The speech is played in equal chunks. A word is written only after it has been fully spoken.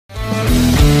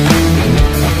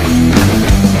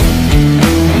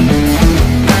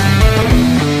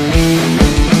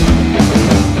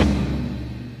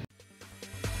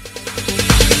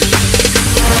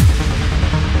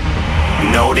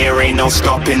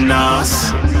stopping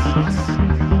us.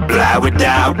 Fly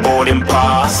without boarding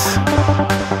pass.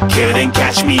 Couldn't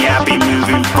catch me, I'll be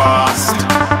moving fast.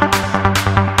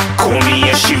 Call me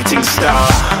a shooting star.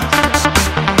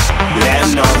 Let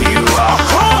 'em know who you are.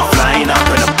 Flying up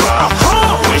in a bar.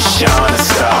 Wish on a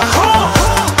star.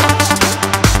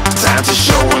 Time to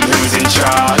show 'em who's in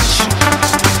charge.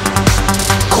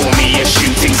 Call me a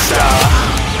shooting star.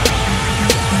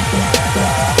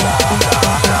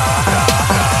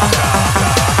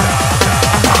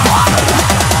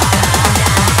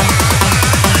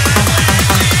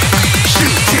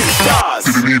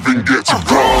 Didn't even get to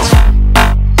cross.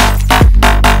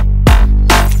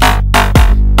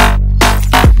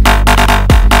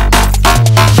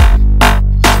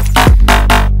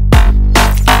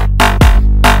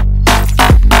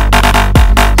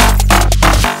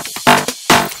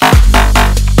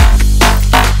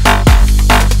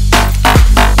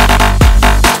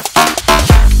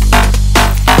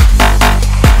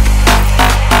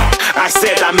 I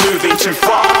said I'm moving too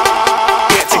far.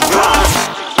 Get to glass.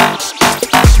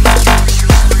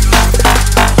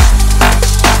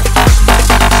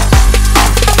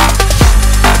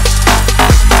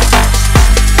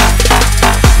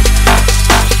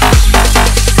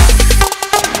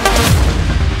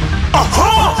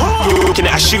 Looking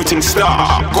at a shooting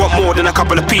star. Got more than a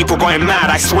couple of people going mad.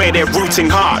 I swear they're rooting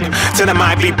hard. Tell them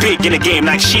I'd be big in the game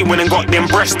like she went and got them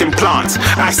breast implants.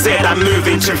 I said I'm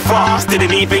moving too fast.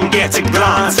 Didn't even get a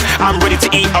glance. I'm ready to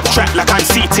eat up track like I'm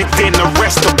seated in a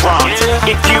restaurant.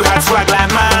 If you had swag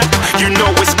like mine, you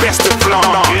know it's best to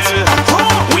flaunt.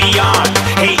 We aren't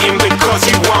hating because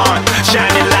you aren't.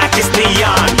 Shining like it's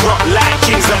neon. Rock like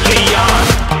kings of Leon.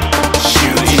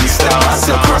 Shooting stars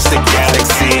across the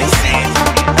galaxy.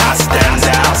 I stand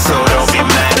out, so don't be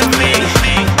mad at me.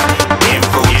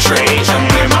 Infiltrate, I'm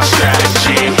with my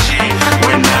strategy.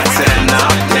 When I turn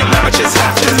up, then I just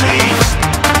have to leave.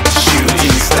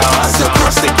 Shooting stars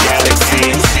across the galaxy.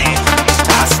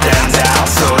 I stand out,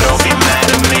 so don't be mad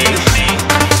at me.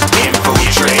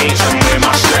 Infiltrate, I'm with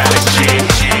my strategy.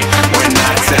 When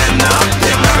I turn up,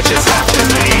 then I just have to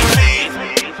leave.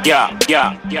 Yeah,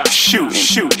 shooting. Yeah,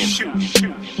 shooting.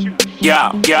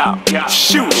 Yeah,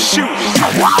 shooting.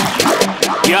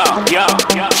 Yeah,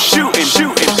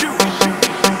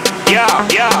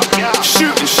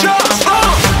 shooting shots.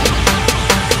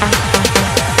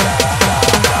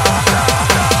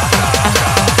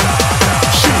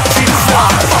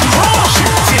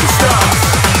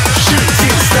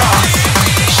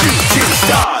 Shooting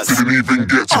stars. Didn't even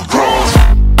get to cross.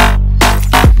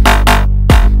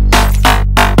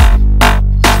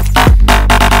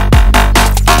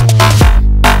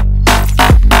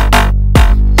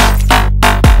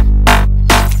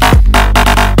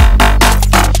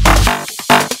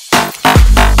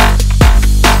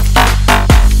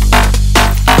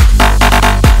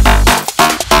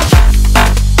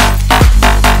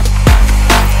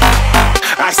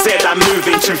 I said I'm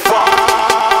moving too far.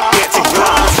 Get to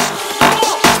glass.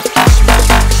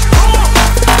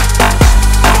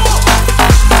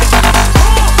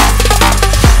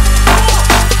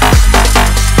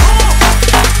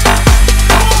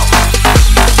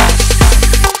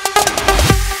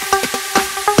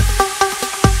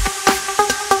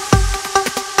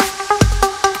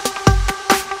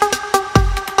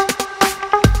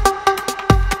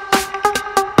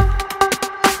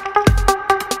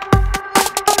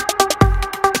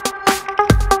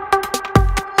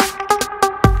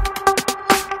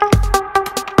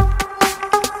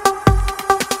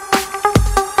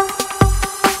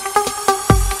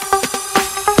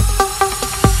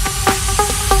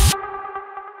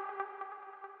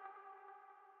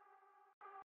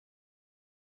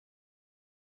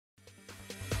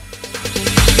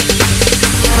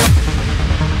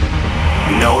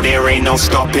 No, there ain't no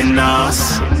stopping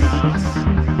us.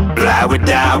 Fly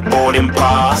without boarding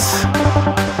pass.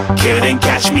 Couldn't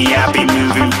catch me, I'll be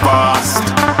moving fast.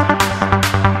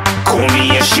 Call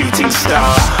me a shooting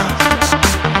star.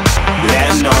 Let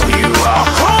 'em know who you are.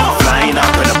 Flying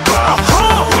up in a bar.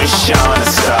 Wish on a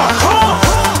star.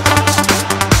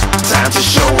 Time to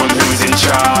show 'em who's in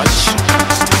charge.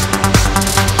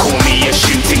 Call me a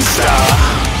shooting star.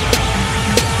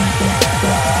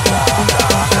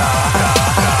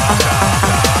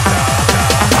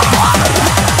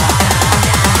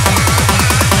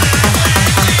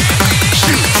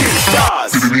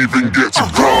 Didn't even get to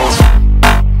cross.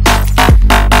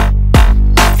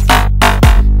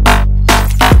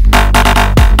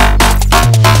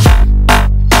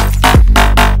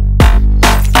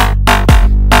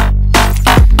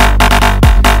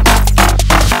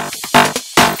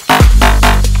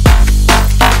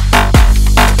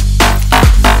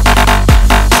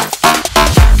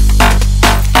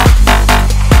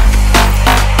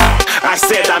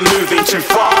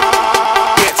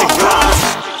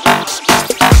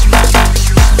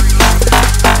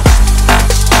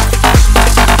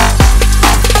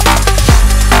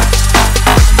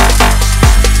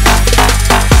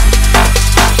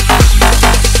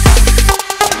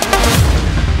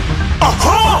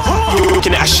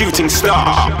 shooting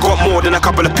star. Got more than a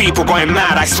couple of people going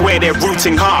mad, I swear they're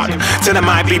rooting hard. Tell them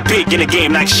I'd be big in the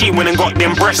game like she went and got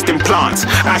them breast implants.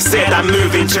 I said I'm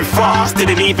moving too fast,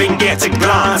 didn't even get to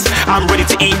glance. I'm ready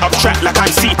to eat up track like I'm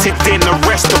seated in a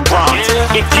restaurant.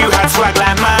 If you had swag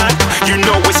like mine, you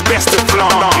know it's best to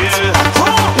flaunt.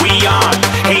 We aren't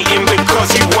hating because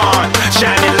you aren't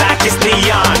shining like it's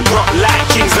neon, rock like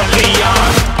kings of Leon.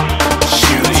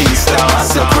 Shooting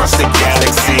stars across the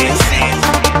galaxy,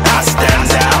 I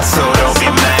stand out, so don't be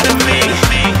mad at me.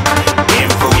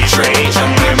 Infiltrate,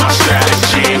 I'm with my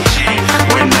strategy.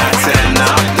 When I turn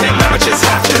up, them amateurs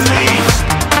have to leave.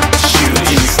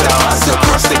 Shooting stars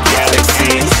across the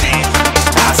galaxy,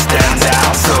 I stand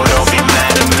out, so don't be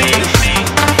mad at me.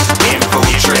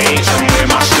 Infiltrate, I'm with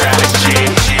my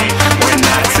strategy. When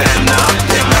I turn up,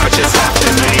 them amateurs have to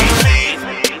leave.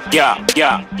 Yeah,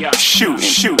 shooting.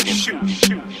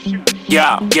 Yeah,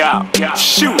 shooting. Yeah,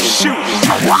 shooting.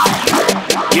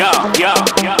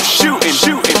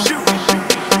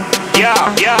 Yeah,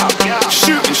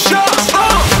 shooting shots.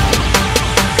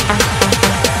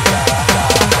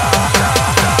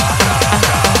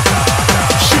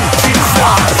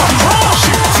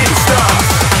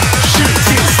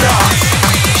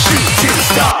 Shooting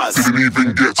stars. Didn't even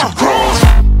get to cross.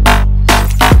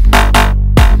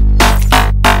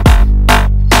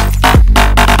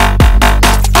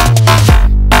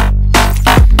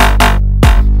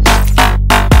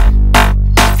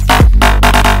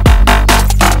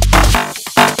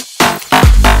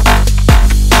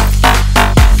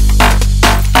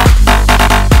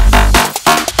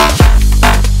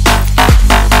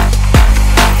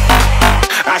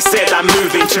 I'm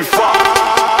moving too far,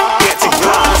 get to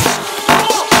glass.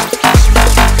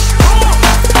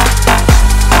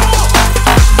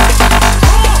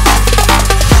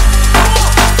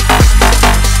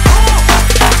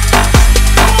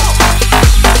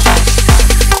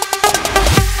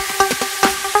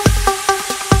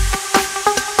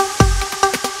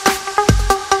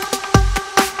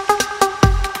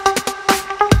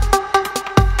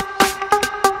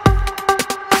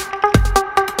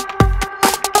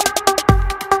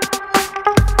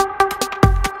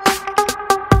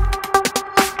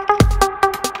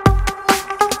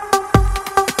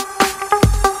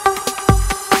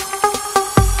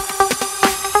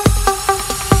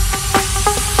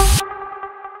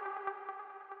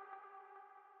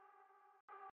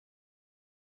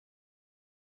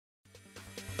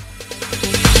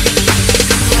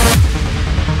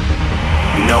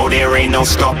 No, there ain't no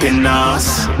stopping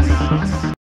us.